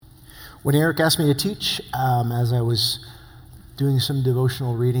When Eric asked me to teach, as I was doing some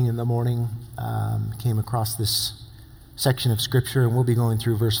devotional reading in the morning, came across this section of Scripture, and we'll be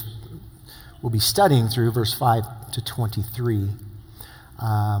studying through verse 5 to 23.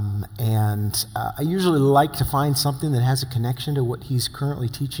 I usually like to find something that has a connection to what he's currently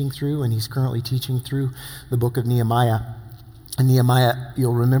teaching through, and he's currently teaching through the book of Nehemiah. And Nehemiah,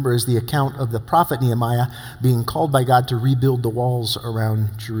 you'll remember, is the account of the prophet Nehemiah being called by God to rebuild the walls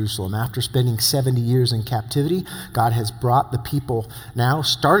around Jerusalem. After spending 70 years in captivity, God has brought the people now,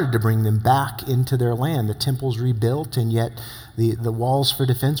 started to bring them back into their land. The temple's rebuilt, and yet the walls for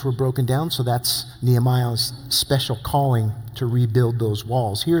defense were broken down, so that's Nehemiah's special calling to rebuild those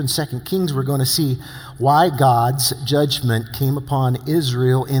walls. Here in 2 Kings, we're going to see why God's judgment came upon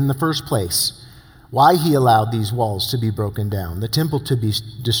Israel in the first place. Why he allowed these walls to be broken down, the temple to be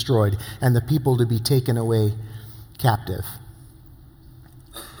destroyed, and the people to be taken away captive.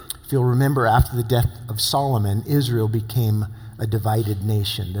 If you'll remember, after the death of Solomon, Israel became a divided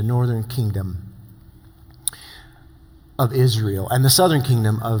nation, the northern kingdom of Israel and the southern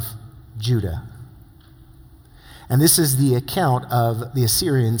kingdom of Judah. And this is the account of the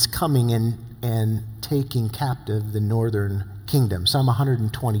Assyrians coming in and taking captive the northern kingdom. Some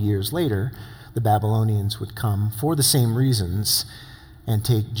 120 years later, the Babylonians would come for the same reasons and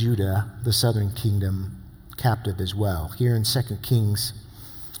take Judah, the southern kingdom, captive as well. Here in 2 Kings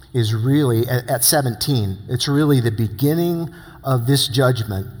is really, at 17, it's really the beginning of this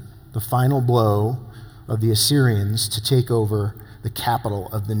judgment, the final blow of the Assyrians to take over the capital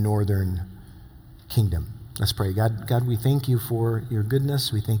of the northern kingdom. Let's pray. God, we thank you for your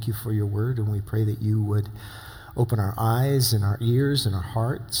goodness. We thank you for your word, and we pray that you would open our eyes and our ears and our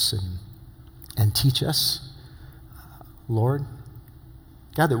hearts and teach us, Lord.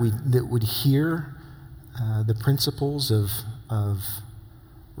 God, that would hear the principles of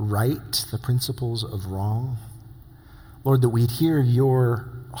right, the principles of wrong. Lord, that we'd hear your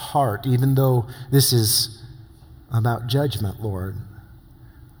heart, even though this is about judgment, Lord.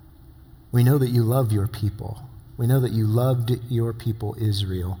 We know that you love your people. We know that you loved your people,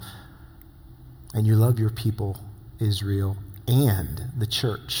 Israel. And you love your people, Israel, and the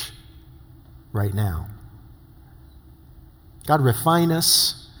church right now. God, refine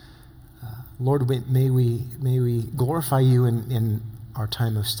us. Lord, may we glorify you in our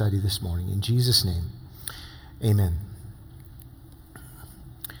time of study this morning. In Jesus' name, amen.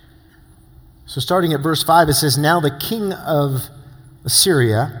 So starting at verse 5, it says, "Now the king of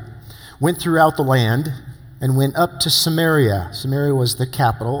Assyria went throughout the land and went up to Samaria." Samaria was the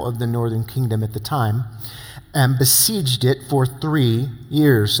capital of the northern kingdom at the time, and besieged it for 3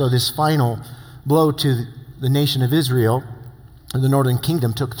 years. So this final blow to the nation of Israel, the northern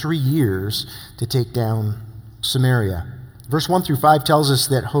kingdom, took 3 years to take down Samaria. Verse 1 through 5 tells us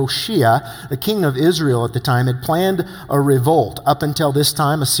that Hoshea, the king of Israel at the time, had planned a revolt. Up until this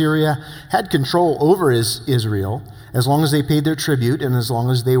time, Assyria had control over Israel as long as they paid their tribute and as long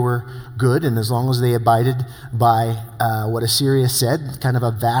as they were good and as long as they abided by what Assyria said, kind of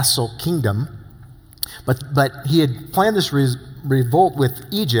a vassal kingdom. But he had planned this revolt with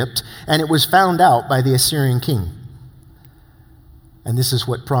Egypt, and it was found out by the Assyrian king. And this is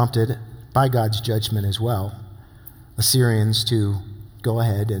what prompted, by God's judgment as well, Assyrians to go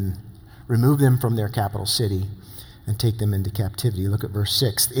ahead and remove them from their capital city and take them into captivity. Look at verse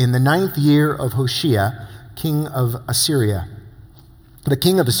 6. "In the 9th year of Hoshea, king of Assyria, the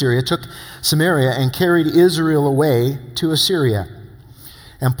king of Assyria took Samaria and carried Israel away to Assyria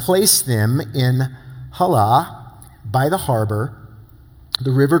and placed them in Halah by the harbor,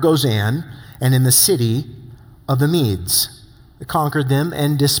 the river Gozan, and in the city of the Medes. They conquered them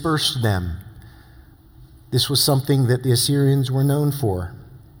and dispersed them." This was something that the Assyrians were known for.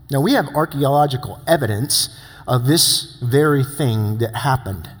 Now, we have archaeological evidence of this very thing that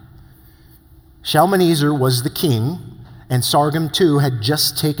happened. Shalmaneser was the king, and Sargom II had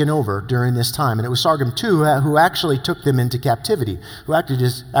just taken over during this time. And it was Sargom II who actually took them into captivity, who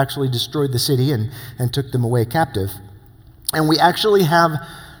actually destroyed the city and took them away captive. And we actually have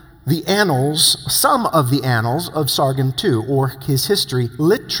the annals, some of the annals of Sargom II, or his history,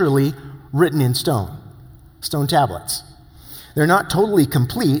 literally written in stone tablets. They're not totally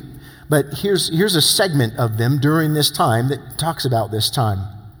complete, but here's a segment of them during this time that talks about this time.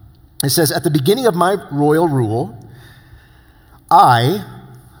 It says, "At the beginning of my royal rule, a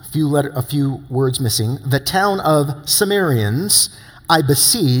few words missing, the town of Samarians, I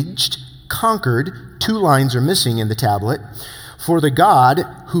besieged, conquered," 2 lines are missing in the tablet, "for the God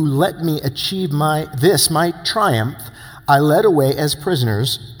who let me achieve my triumph, I led away as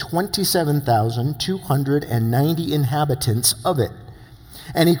prisoners 27,290 inhabitants of it,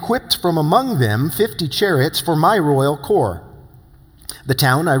 and equipped from among them 50 chariots for my royal corps. The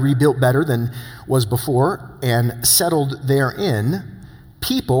town I rebuilt better than was before, and settled therein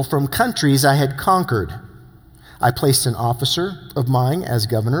people from countries I had conquered. I placed an officer of mine as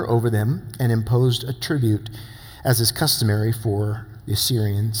governor over them, and imposed a tribute, as is customary for the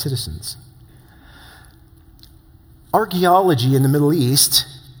Assyrian citizens. Archaeology in the Middle East,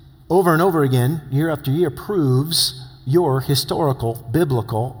 over and over again, year after year, proves your historical,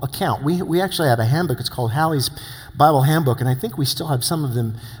 biblical account. We actually have a handbook. It's called Hallie's Bible Handbook, and I think we still have some of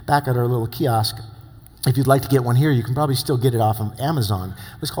them back at our little kiosk. If you'd like to get one here, you can probably still get it off of Amazon.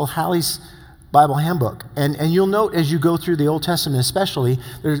 It's called Hallie's Bible Handbook. And you'll note as you go through the Old Testament especially,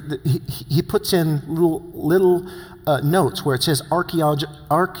 he puts in little notes where it says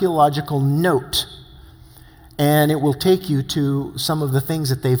archaeological note. And it will take you to some of the things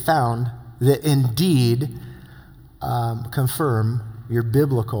that they found that indeed confirm your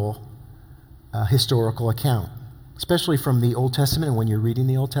biblical historical account, especially from the Old Testament. And when you're reading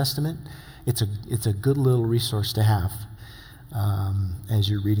the Old Testament, it's a good little resource to have as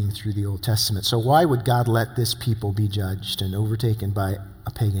you're reading through the Old Testament. So why would God let this people be judged and overtaken by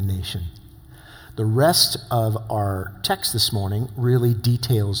a pagan nation? The rest of our text this morning really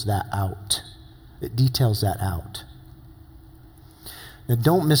details that out. It details that out. Now,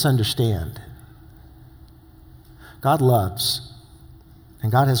 don't misunderstand. God loves,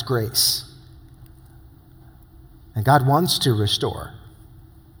 and God has grace, and God wants to restore.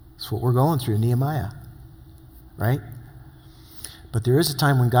 That's what we're going through in Nehemiah, right? But there is a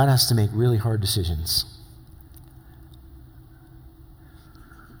time when God has to make really hard decisions.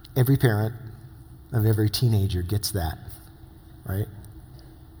 Every parent of every teenager gets that, right?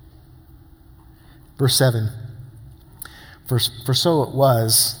 Verse 7, for so it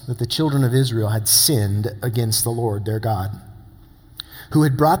was that the children of Israel had sinned against the Lord their God, who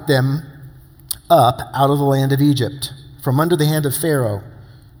had brought them up out of the land of Egypt, from under the hand of Pharaoh,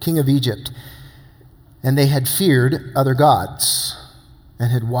 king of Egypt. And they had feared other gods,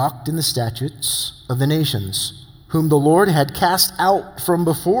 and had walked in the statutes of the nations, whom the Lord had cast out from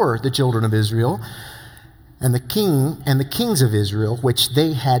before the children of Israel, and the kings of Israel, which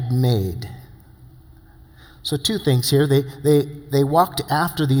they had made. So two things here. They walked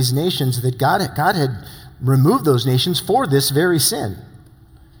after these nations that God had removed those nations for this very sin.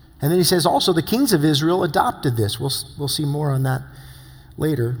 And then he says also the kings of Israel adopted this. We'll see more on that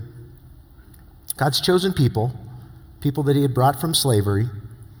later. God's chosen people that he had brought from slavery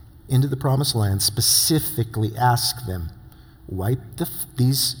into the promised land, specifically asked them, wipe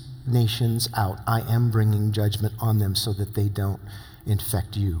these nations out. I am bringing judgment on them so that they don't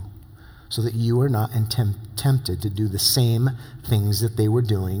infect you, so that you are not tempted to do the same things that they were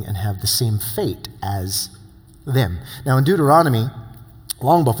doing and have the same fate as them. Now in Deuteronomy,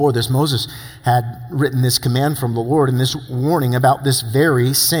 long before this, Moses had written this command from the Lord and this warning about this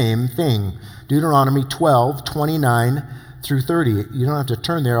very same thing. Deuteronomy 12:29 through 30. You don't have to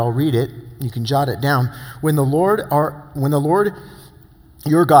turn there, I'll read it. You can jot it down. When the Lord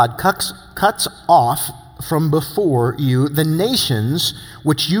your God cuts off from before you the nations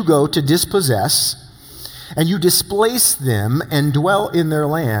which you go to dispossess, and you displace them and dwell in their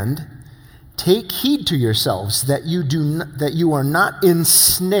land, take heed to yourselves that you are not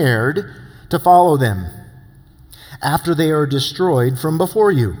ensnared to follow them after they are destroyed from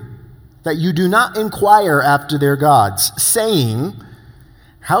before you, that you do not inquire after their gods, saying,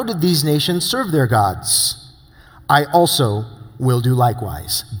 how did these nations serve their gods? I also will do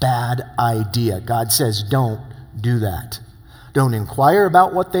likewise. Bad idea. God says, don't do that. Don't inquire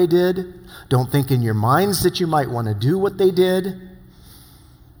about what they did. Don't think in your minds that you might want to do what they did.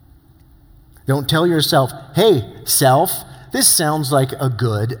 Don't tell yourself, hey, self, this sounds like a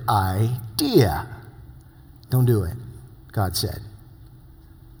good idea. Don't do it, God said.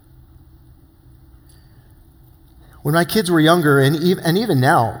 When my kids were younger, and even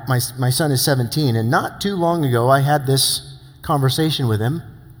now, my son is 17, and not too long ago, I had this conversation with him,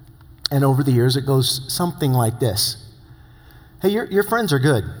 and over the years, it goes something like this. Hey, your friends are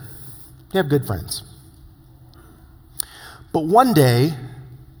good. You have good friends. But one day,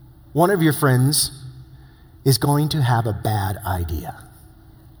 one of your friends is going to have a bad idea.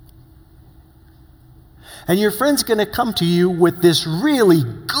 And your friend's going to come to you with this really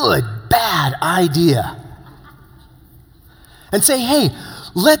good, bad idea. And say, hey,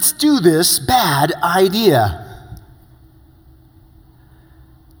 let's do this bad idea.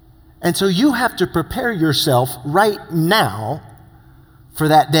 And so you have to prepare yourself right now for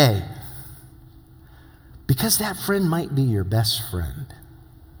that day. Because that friend might be your best friend.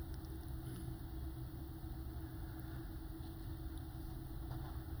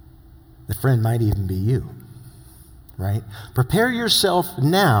 The friend might even be you, right? Prepare yourself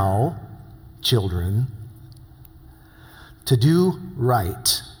now, children, to do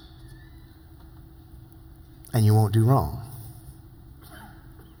right, and you won't do wrong.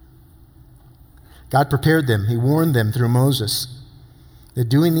 God prepared them. He warned them through Moses that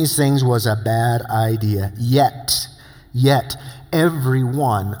doing these things was a bad idea. Yet, every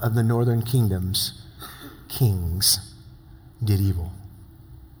one of the northern kingdom's kings did evil.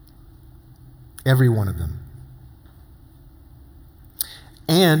 Every one of them.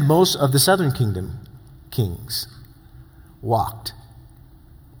 And most of the southern kingdom kings walked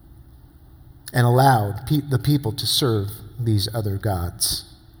and allowed the people to serve these other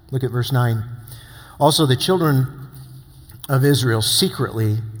gods. Look at verse 9. Also, the children of Israel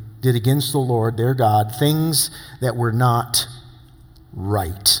secretly did against the Lord their God things that were not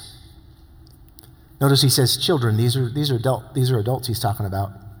right. Notice he says children. These are adults he's talking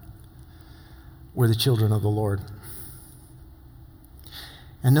about. Were the children of the Lord.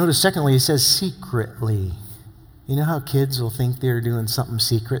 And notice secondly, he says secretly. You know how kids will think they're doing something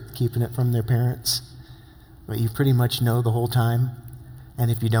secret, keeping it from their parents? But you pretty much know the whole time. And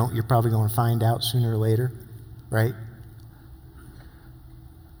if you don't, you're probably going to find out sooner or later, right?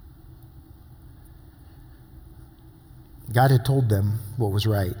 God had told them what was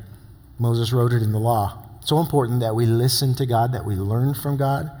right. Moses wrote it in the law. It's so important that we listen to God, that we learn from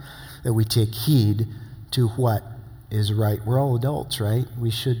God, that we take heed to what is right. We're all adults, right? We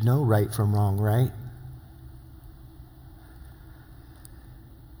should know right from wrong, right?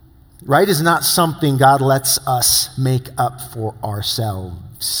 Right is not something God lets us make up for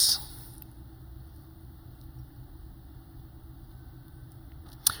ourselves.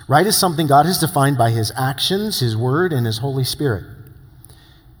 Right is something God has defined by His actions, His Word, and His Holy Spirit.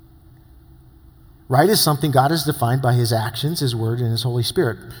 Right is something God has defined by His actions, His Word, and His Holy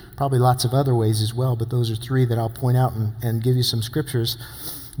Spirit. Probably lots of other ways as well, but those are three that I'll point out and give you some scriptures.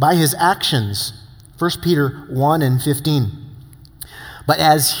 By His actions, 1 Peter 1 and 15. But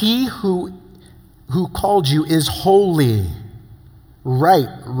as He who called you is holy,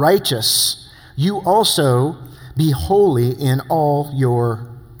 righteous, you also be holy in all your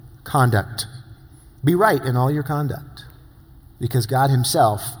conduct. Be right in all your conduct, because God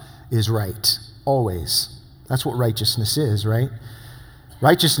Himself is right, always. That's what righteousness is, right?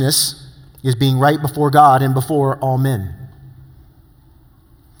 Righteousness is being right before God and before all men.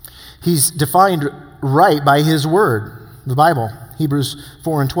 He's defined right by His Word, the Bible. Hebrews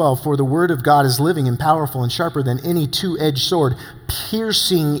 4 and 12, for the word of God is living and powerful and sharper than any two-edged sword,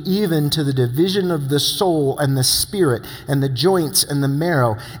 piercing even to the division of the soul and the spirit and the joints and the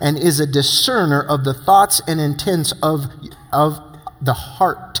marrow, and is a discerner of the thoughts and intents of the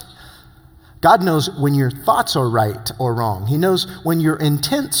heart. God knows when your thoughts are right or wrong. He knows when your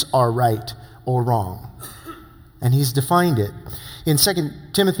intents are right or wrong. And He's defined it. In 2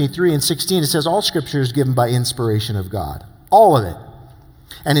 Timothy 3 and 16, it says, all Scripture is given by inspiration of God. All of it.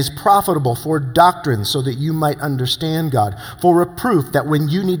 And is profitable for doctrine, so that you might understand God. For reproof, that when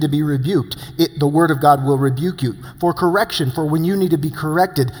you need to be rebuked, the Word of God will rebuke you. For correction, for when you need to be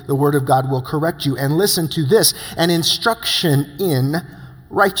corrected, the Word of God will correct you. And listen to this, an instruction in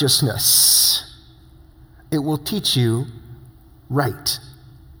righteousness. It will teach you right.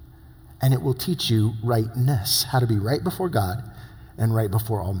 And it will teach you rightness, how to be right before God and right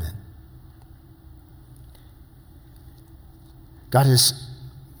before all men. God has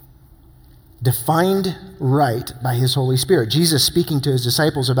defined right by His Holy Spirit. Jesus, speaking to His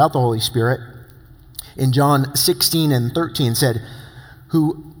disciples about the Holy Spirit, in John 16 and 13 said,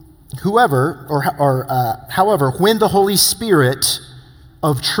 however, when the Holy Spirit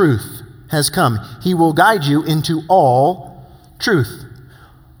of truth has come, He will guide you into all truth,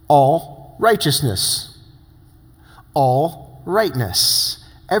 all righteousness, all rightness.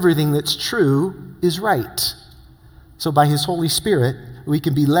 Everything that's true is right. So by His Holy Spirit, we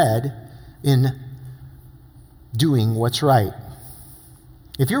can be led in doing what's right.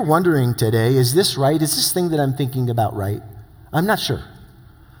 If you're wondering today, is this right? Is this thing that I'm thinking about right? I'm not sure.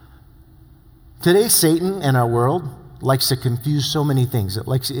 Today, Satan and our world likes to confuse so many things. It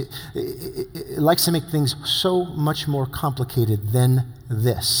likes to make things so much more complicated than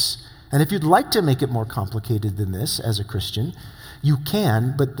this. And if you'd like to make it more complicated than this as a Christian, you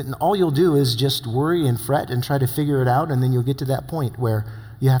can, but then all you'll do is just worry and fret and try to figure it out, and then you'll get to that point where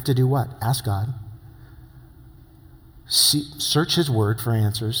you have to do what? Ask God. Search His Word for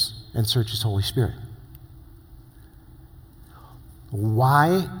answers, and search His Holy Spirit.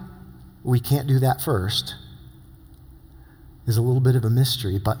 Why we can't do that first is a little bit of a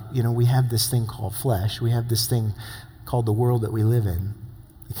mystery, but we have this thing called flesh. We have this thing called the world that we live in.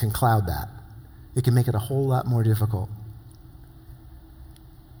 It can cloud that. It can make it a whole lot more difficult.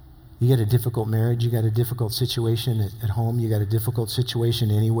 You got a difficult marriage, you got a difficult situation at home, you got a difficult situation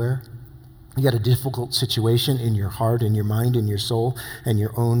anywhere. You got a difficult situation in your heart and your mind and your soul and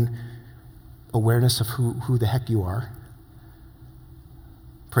your own awareness of who the heck you are.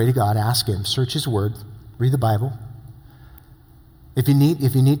 Pray to God, ask Him, search His Word, read the Bible. If you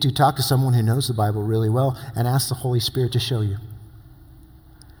need to, talk to someone who knows the Bible really well and ask the Holy Spirit to show you.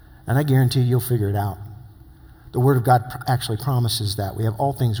 And I guarantee you'll figure it out. The Word of God actually promises that. We have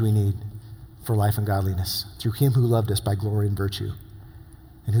all things we need for life and godliness through Him who loved us by glory and virtue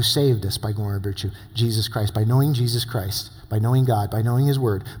and who saved us by glory and virtue, Jesus Christ. By knowing Jesus Christ, by knowing God, by knowing His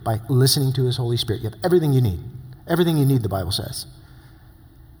Word, by listening to His Holy Spirit, you have everything you need. Everything you need, the Bible says.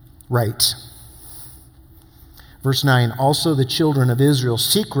 Right. Verse 9, also the children of Israel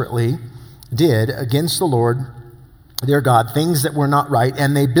secretly did against the Lord their God things that were not right,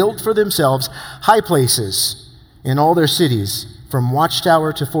 and they built for themselves high places in all their cities, from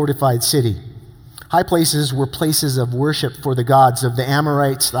watchtower to fortified city. High places were places of worship for the gods of the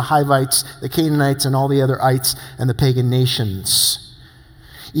Amorites, the Hivites, the Canaanites, and all the other ites and the pagan nations.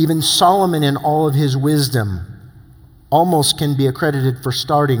 Even Solomon in all of his wisdom almost can be accredited for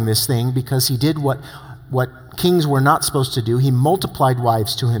starting this thing, because he did what kings were not supposed to do. He multiplied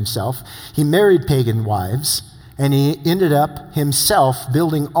wives to himself. He married pagan wives, and he ended up himself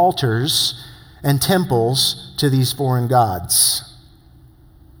building altars and temples to these foreign gods.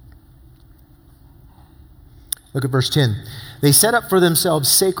 Look at verse 10. They set up for themselves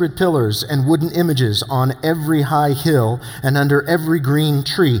sacred pillars and wooden images on every high hill and under every green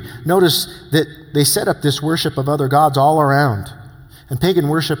tree. Notice that they set up this worship of other gods all around. And pagan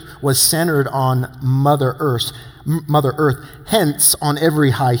worship was centered on Mother Earth. Hence, on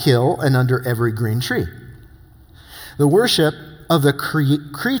every high hill and under every green tree. The worship of the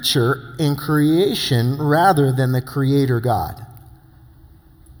creature in creation rather than the Creator God.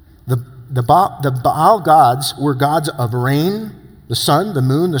 The Baal gods were gods of rain, the sun, the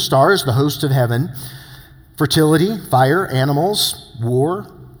moon, the stars, the host of heaven, fertility, fire, animals, war,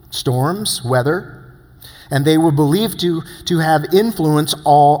 storms, weather. And they were believed to have influence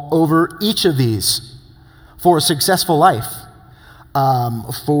all over each of these for a successful life,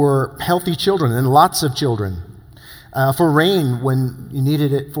 for healthy children and lots of children, for rain when you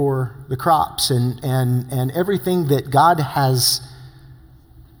needed it for the crops, and everything that God has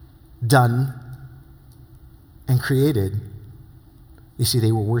done and created. You see,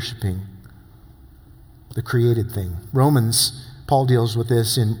 they were worshiping the created thing. Romans, Paul deals with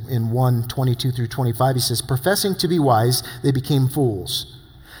this in 1:22 through 25. He says, professing to be wise, they became fools,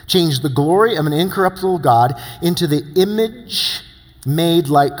 changed the glory of an incorruptible God into the image made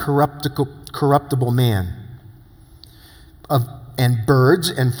like corruptible man, and birds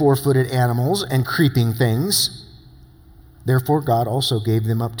and four-footed animals and creeping things. Therefore God also gave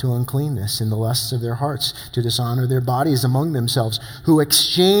them up to uncleanness in the lusts of their hearts, to dishonor their bodies among themselves, who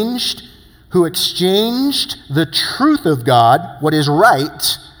exchanged the truth of God, what is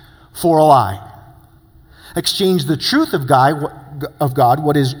right, for a lie. Exchanged the truth of God,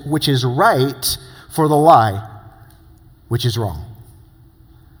 which is right, for the lie, which is wrong.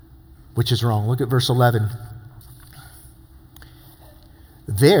 Which is wrong. Look at verse 11.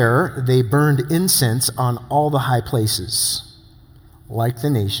 There they burned incense on all the high places, like the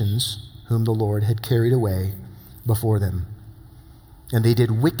nations whom the Lord had carried away before them. And they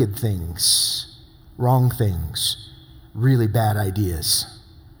did wicked things, wrong things, really bad ideas,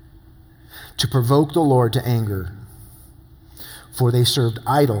 to provoke the Lord to anger. For they served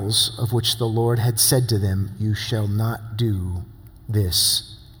idols, of which the Lord had said to them, you shall not do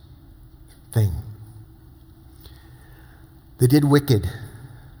this thing. They did wicked,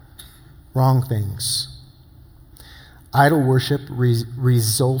 wrong things. Idol worship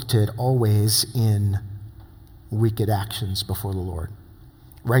resulted always in wicked actions before the Lord.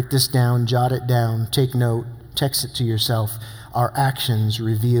 Write this down, jot it down, take note, text it to yourself. Our actions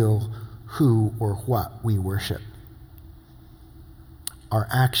reveal who or what we worship. Our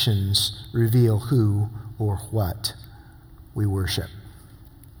actions reveal who or what we worship.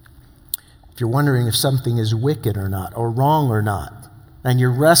 If you're wondering if something is wicked or not, or wrong or not, and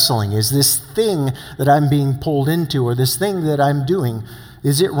you're wrestling, is this thing that I'm being pulled into, or this thing that I'm doing,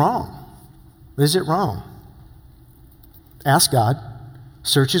 is it wrong? Is it wrong? Ask God,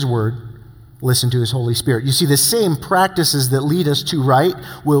 search His Word, listen to His Holy Spirit. You see, the same practices that lead us to right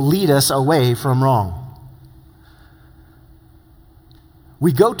will lead us away from wrong.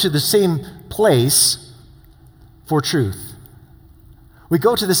 We go to the same place for truth. We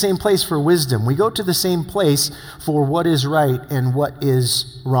go to the same place for wisdom. We go to the same place for what is right and what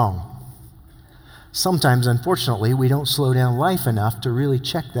is wrong. Sometimes, unfortunately, we don't slow down life enough to really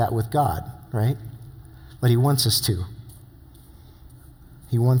check that with God, right? But He wants us to.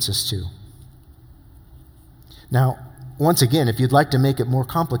 He wants us to. Now, once again, if you'd like to make it more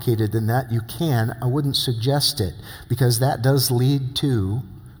complicated than that, you can. I wouldn't suggest it, because that does lead to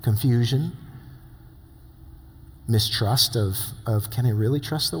confusion, mistrust of can I really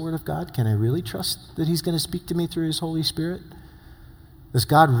trust the Word of God? Can I really trust that He's going to speak to me through His Holy Spirit? Does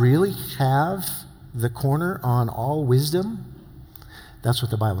God really have the corner on all wisdom? That's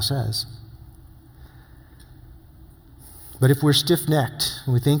what the Bible says. But if we're stiff-necked,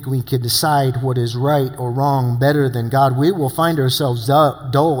 and we think we can decide what is right or wrong better than God, we will find ourselves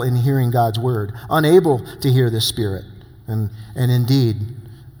dull in hearing God's Word, unable to hear the Spirit, and indeed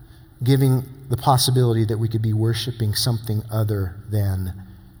giving the possibility that we could be worshiping something other than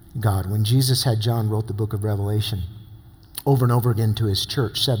God. When Jesus had John wrote the book of Revelation, over and over again to his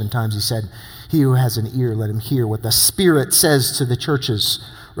church, 7 times he said, "He who has an ear, let him hear what the Spirit says to the churches."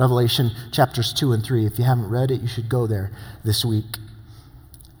 Revelation chapters 2 and 3. If you haven't read it, you should go there this week.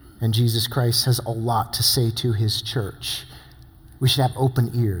 And Jesus Christ has a lot to say to his church. We should have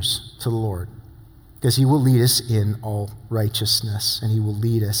open ears to the Lord, because He will lead us in all righteousness, and He will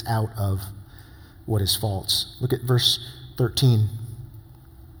lead us out of what is false. Look at verse 13.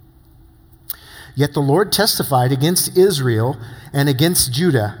 "Yet the Lord testified against Israel and against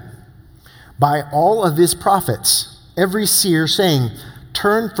Judah by all of His prophets, every seer, saying,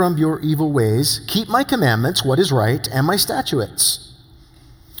 'Turn from your evil ways, keep my commandments, what is right, and my statutes,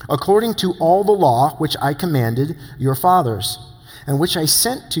 according to all the law which I commanded your fathers, and which I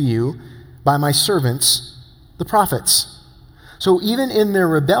sent to you by my servants, the prophets.'" So even in their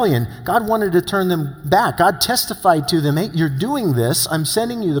rebellion, God wanted to turn them back. God testified to them, "Hey, you're doing this. I'm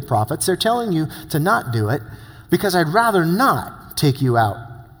sending you the prophets. They're telling you to not do it because I'd rather not take you out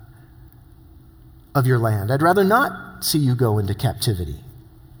of your land. I'd rather not see you go into captivity."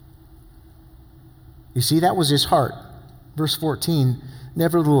 You see, that was His heart. Verse 14,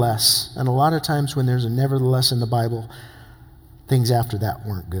 "Nevertheless," and a lot of times when there's a nevertheless in the Bible, things after that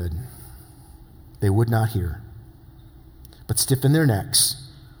weren't good. They would not hear, but stiffen their necks,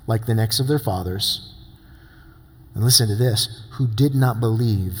 like the necks of their fathers. And listen to this, "who did not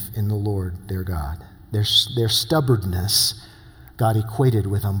believe in the Lord their God." Their stubbornness, God equated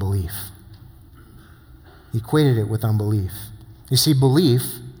with unbelief. He equated it with unbelief. You see,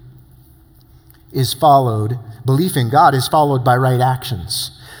 belief in God is followed by right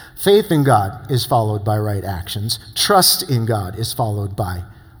actions. Faith in God is followed by right actions. Trust in God is followed by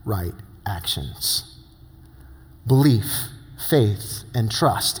right actions. Belief, faith, and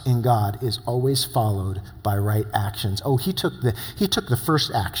trust in God is always followed by right actions. Oh, he took the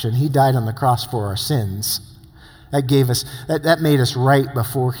first action. He died on the cross for our sins. That made us right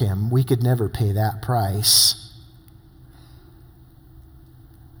before Him. We could never pay that price.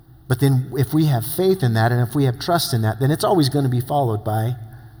 But then if we have faith in that, and if we have trust in that, then it's always going to be followed by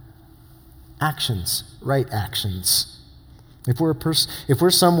actions, right actions. If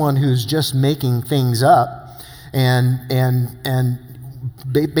we're someone who's just making things up and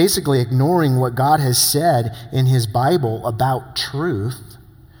basically ignoring what God has said in His Bible about truth,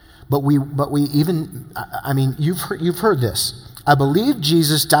 you've heard this. "I believe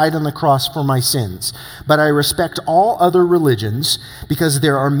Jesus died on the cross for my sins, but I respect all other religions because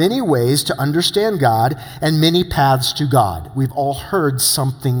there are many ways to understand God and many paths to God." We've all heard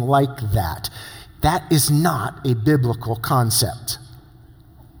something like that. That is not a biblical concept.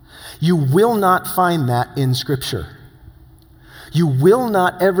 You will not find that in Scripture. You will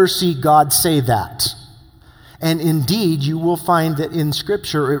not ever see God say that. And indeed, you will find that in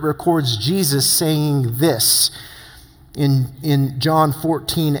Scripture it records Jesus saying this in John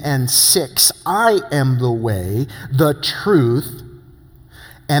 14 and 6, "I am the way, the truth,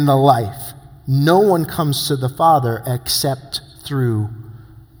 and the life. No one comes to the Father except through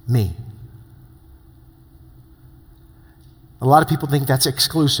me." A lot of people think that's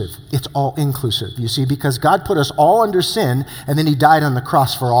exclusive. It's all inclusive, you see, because God put us all under sin, and then He died on the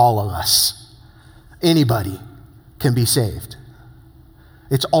cross for all of us. Anybody can be saved.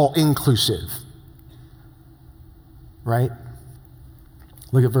 It's all inclusive. Right?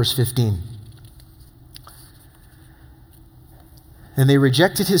 Look at verse 15. "And they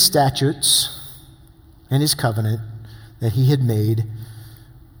rejected His statutes and His covenant that He had made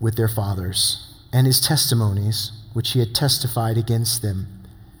with their fathers, and His testimonies, which He had testified against them.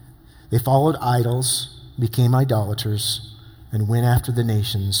 They followed idols, became idolaters, and went after the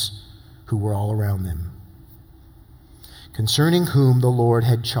nations who were all around them." concerning whom the Lord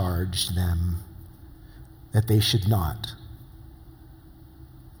had charged them that they should not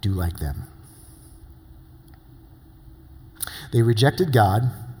do like them. They rejected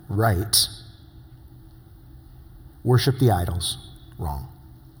God, right. Worshiped the idols, wrong.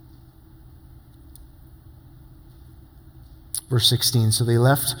 Verse 16, so they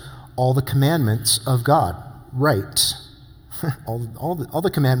left all the commandments of God, right. all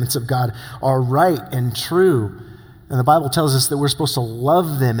the commandments of God are right and true. And the Bible tells us that we're supposed to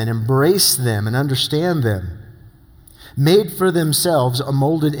love them and embrace them and understand them. Made for themselves a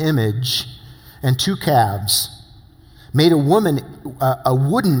molded image and 2 calves. Made a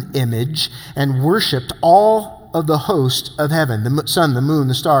wooden image and worshipped all of the host of heaven, the sun, the moon,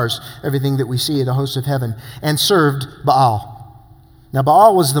 the stars, everything that we see, the host of heaven, and served Baal. Now,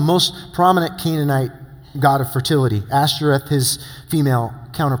 Baal was the most prominent Canaanite god of fertility, Ashtoreth his female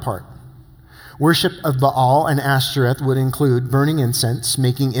counterpart. Worship of Baal and Ashtoreth would include burning incense,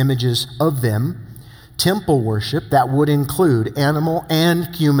 making images of them, temple worship that would include animal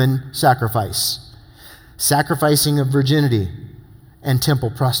and human sacrifice, sacrificing of virginity, and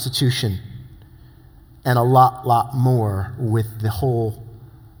temple prostitution, and a lot more with the whole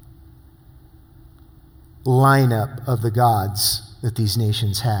lineup of the gods that these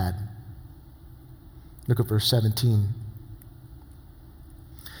nations had. Look at verse 17.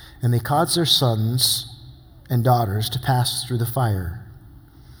 And they caused their sons and daughters to pass through the fire,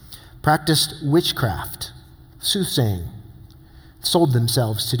 practiced witchcraft, soothsaying, sold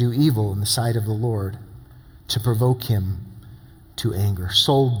themselves to do evil in the sight of the Lord, to provoke him to anger.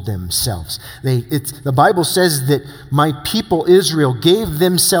 Sold themselves. The Bible says that my people Israel gave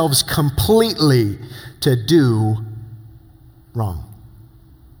themselves completely to do wrong.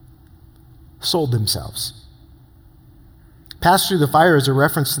 Sold themselves. Passed through the fire is a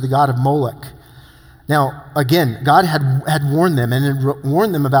reference to the god of Moloch. Now, again, God had warned them and had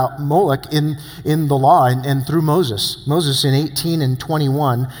warned them about Moloch in the law and through Moses. Moses in 18 and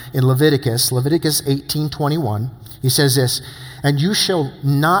 21 in Leviticus 18:21, he says this, and you shall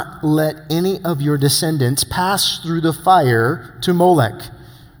not let any of your descendants pass through the fire to Moloch,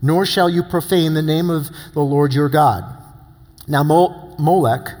 nor shall you profane the name of the Lord your God. Now,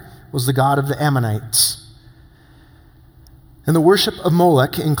 Moloch was the god of the Ammonites. And the worship of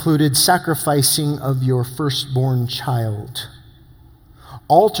Moloch included sacrificing of your firstborn child.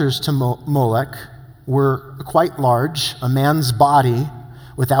 Altars to Moloch were quite large, a man's body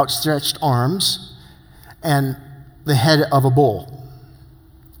with outstretched arms and the head of a bull.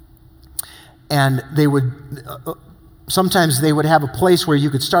 And sometimes they would have a place where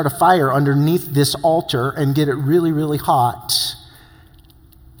you could start a fire underneath this altar and get it really, really hot.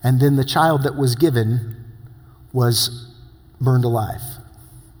 And then the child that was given was burned alive,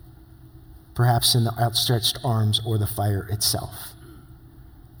 perhaps in the outstretched arms or the fire itself.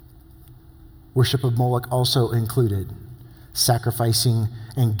 Worship of Moloch also included sacrificing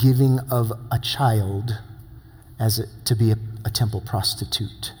and giving of a child to be a temple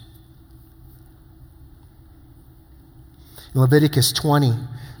prostitute. In Leviticus 20,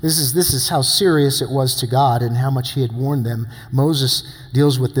 this is how serious it was to God and how much he had warned them. Moses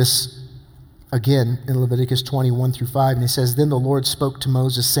deals with this again in Leviticus 21 through 5, and he says, then the Lord spoke to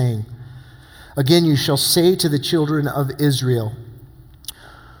Moses, saying, again you shall say to the children of Israel,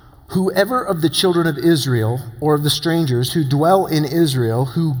 whoever of the children of Israel or of the strangers who dwell in Israel,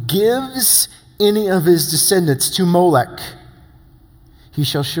 who gives any of his descendants to Moloch, he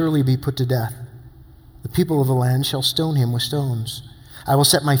shall surely be put to death. The people of the land shall stone him with stones. I will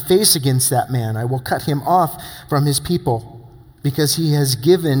set my face against that man. I will cut him off from his people, because he has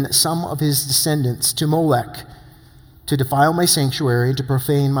given some of his descendants to Moloch to defile my sanctuary and to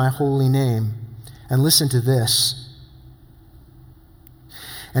profane my holy name. And listen to this.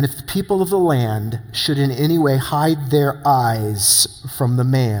 And if the people of the land should in any way hide their eyes from the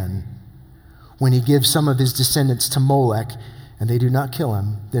man when he gives some of his descendants to Moloch, and they do not kill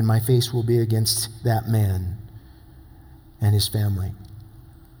him, then my face will be against that man and his family.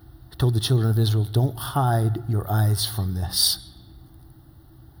 He told the children of Israel, don't hide your eyes from this.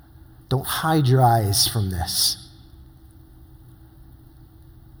 Don't hide your eyes from this.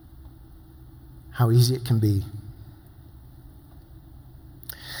 How easy it can be.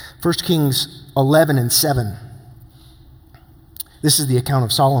 1 Kings 11 and 7. This is the account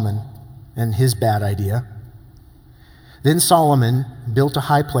of Solomon and his bad idea. Then Solomon built a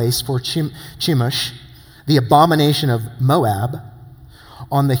high place for Chemosh, the abomination of Moab,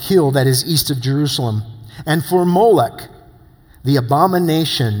 on the hill that is east of Jerusalem, and for Moloch, the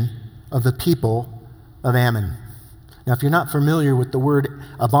abomination of the people of Ammon. Now, if you're not familiar with the word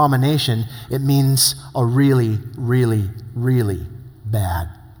abomination, it means a really, really, really bad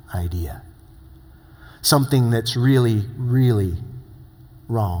idea. Something that's really, really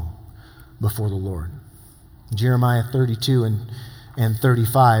wrong before the Lord. Jeremiah 32 and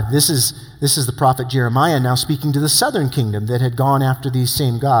 35. This is the prophet Jeremiah now speaking to the southern kingdom that had gone after these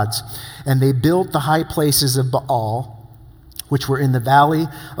same gods. And they built the high places of Baal, which were in the valley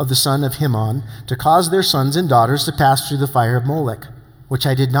of the son of Hinnom, to cause their sons and daughters to pass through the fire of Molech, which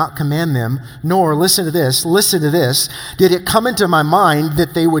I did not command them, nor, listen to this, did it come into my mind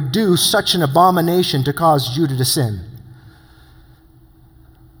that they would do such an abomination to cause Judah to sin.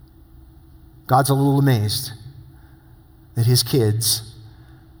 God's a little amazed that his kids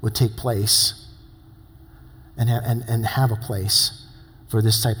would take place and have a place for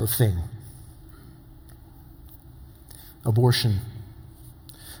this type of thing. Abortion,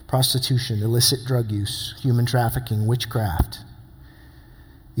 prostitution, illicit drug use, human trafficking, witchcraft.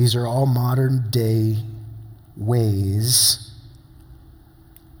 These are all modern day ways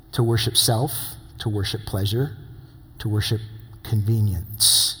to worship self, to worship pleasure, to worship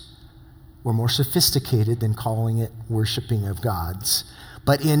convenience. We're more sophisticated than calling it worshiping of gods.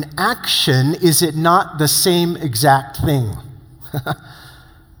 But in action, is it not the same exact thing?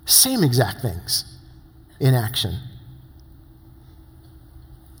 Same exact things in action.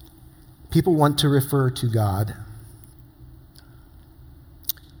 People want to refer to God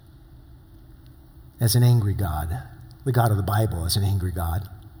as an angry God. The God of the Bible as an angry God.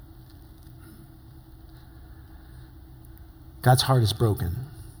 God's heart is broken.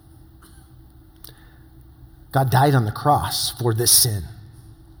 God died on the cross for this sin,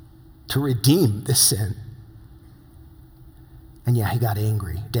 to redeem this sin. And yeah, he got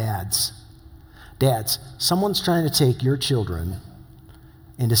angry. Dads, someone's trying to take your children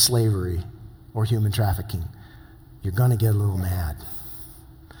into slavery or human trafficking. You're going to get a little mad.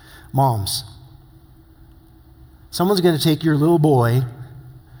 Moms, someone's going to take your little boy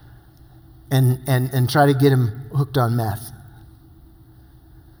and try to get him hooked on meth.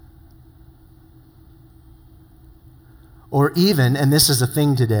 Or even, and this is a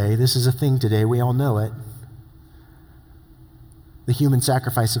thing today, we all know it, the human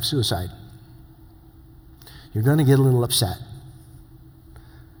sacrifice of suicide. You're going to get a little upset.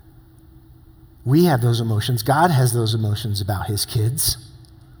 We have those emotions. God has those emotions about his kids.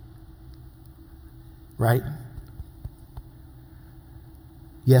 Right?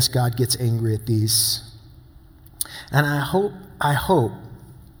 Yes, God gets angry at these. And I hope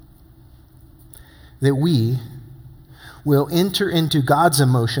that we will enter into God's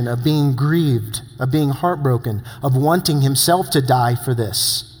emotion of being grieved, of being heartbroken, of wanting himself to die for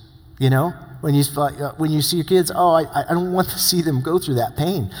this. You know? When you see your kids, I don't want to see them go through that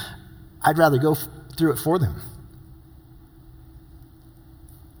pain. I'd rather go through it for them.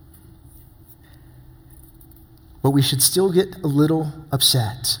 But we should still get a little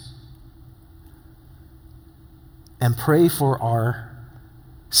upset and pray for our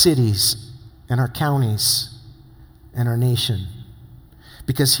cities and our counties and our nation.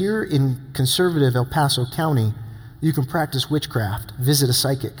 Because here in conservative El Paso County, you can practice witchcraft, visit a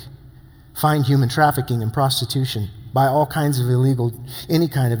psychic, find human trafficking and prostitution, buy all kinds of any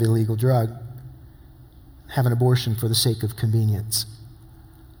kind of illegal drug, have an abortion for the sake of convenience.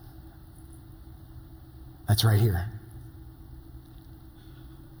 That's right here.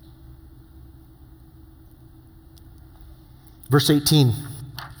 Verse 18.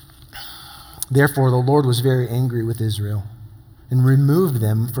 Therefore the Lord was very angry with Israel and removed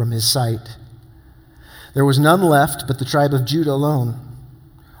them from his sight. There was none left but the tribe of Judah alone.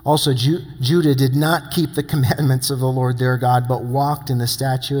 Also, Judah did not keep the commandments of the Lord their God, but walked in the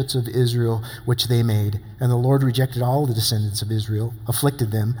statutes of Israel, which they made. And the Lord rejected all the descendants of Israel, afflicted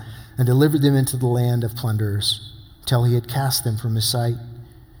them, and delivered them into the land of plunderers, till he had cast them from his sight.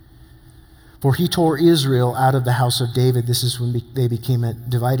 For he tore Israel out of the house of David. This is when they became a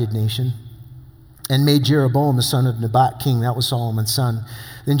divided nation. And made Jeroboam the son of Nebat king. That was Solomon's son.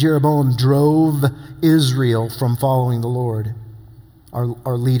 Then Jeroboam drove Israel from following the Lord.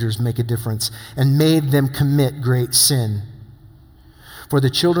 Our leaders make a difference, and made them commit great sin. For the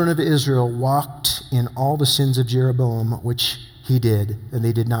children of Israel walked in all the sins of Jeroboam, which he did, and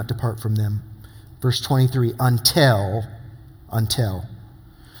they did not depart from them. Verse 23, until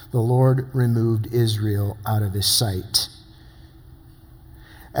the Lord removed Israel out of his sight.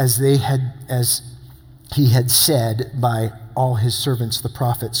 As he had said by all his servants the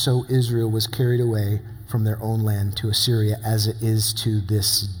prophets, so Israel was carried away from their own land to Assyria, as it is to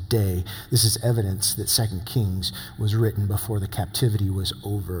this day. This is evidence that 2 Kings was written before the captivity was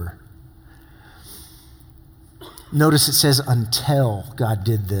over. Notice it says, until God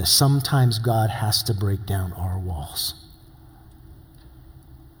did this. Sometimes God has to break down our walls.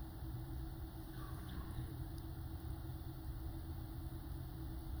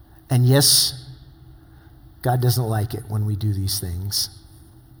 And yes, God doesn't like it when we do these things.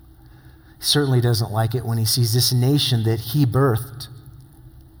 He certainly doesn't like it when he sees this nation that he birthed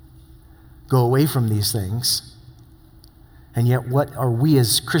go away from these things. And yet, what are we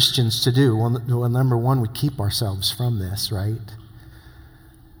as Christians to do? Well, number one, we keep ourselves from this, right?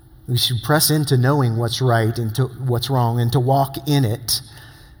 We should press into knowing what's right and to what's wrong and to walk in it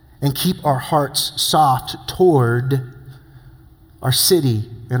and keep our hearts soft toward our city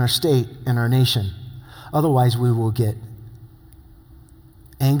and our state and our nation. Otherwise, we will get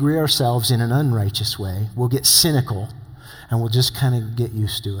angry ourselves in an unrighteous way. We'll get cynical and we'll just kind of get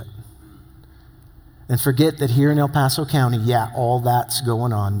used to it. And forget that here in El Paso County, all that's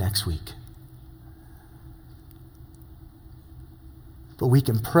going on next week. But we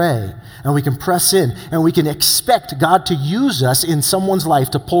can pray and we can press in and we can expect God to use us in someone's life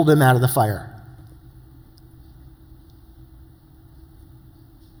to pull them out of the fire.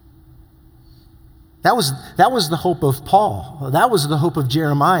 That was the hope of Paul. That was the hope of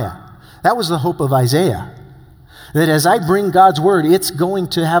Jeremiah. That was the hope of Isaiah. That as I bring God's word, it's going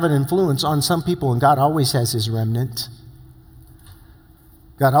to have an influence on some people, and God always has his remnant.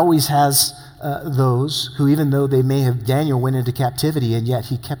 God always has those who, even though Daniel went into captivity, and yet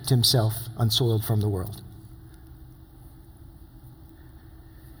he kept himself unsoiled from the world.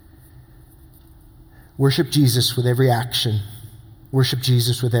 Worship Jesus with every action. Worship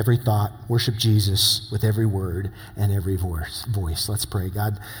Jesus with every thought. Worship Jesus with every word and every voice. Let's pray.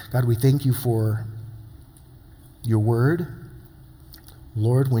 God, we thank you for your word.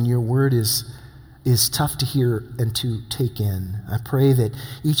 Lord, when your word is tough to hear and to take in, I pray that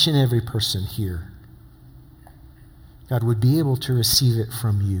each and every person here, God, would be able to receive it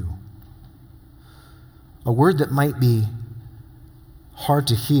from you. A word that might be hard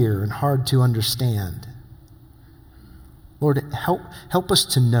to hear and hard to understand. Lord, help us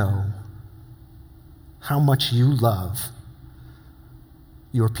to know how much you love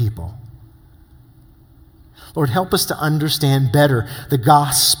your people. Lord, help us to understand better the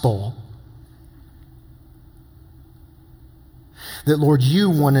gospel. That, Lord, you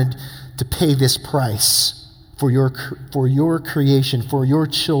wanted to pay this price for your creation, for your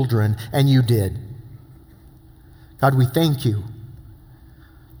children, and you did. God, we thank you.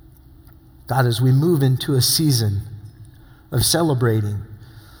 God, as we move into a season of celebrating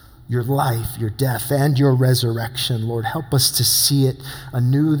your life, your death, and your resurrection, Lord, help us to see it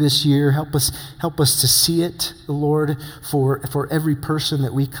anew this year. Help us to see it, Lord, for every person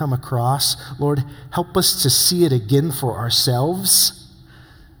that we come across. Lord, help us to see it again for ourselves.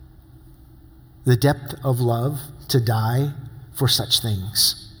 The depth of love to die for such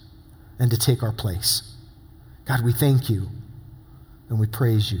things and to take our place. God, we thank you and we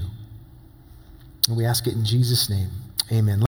praise you. And we ask it in Jesus' name. Amen.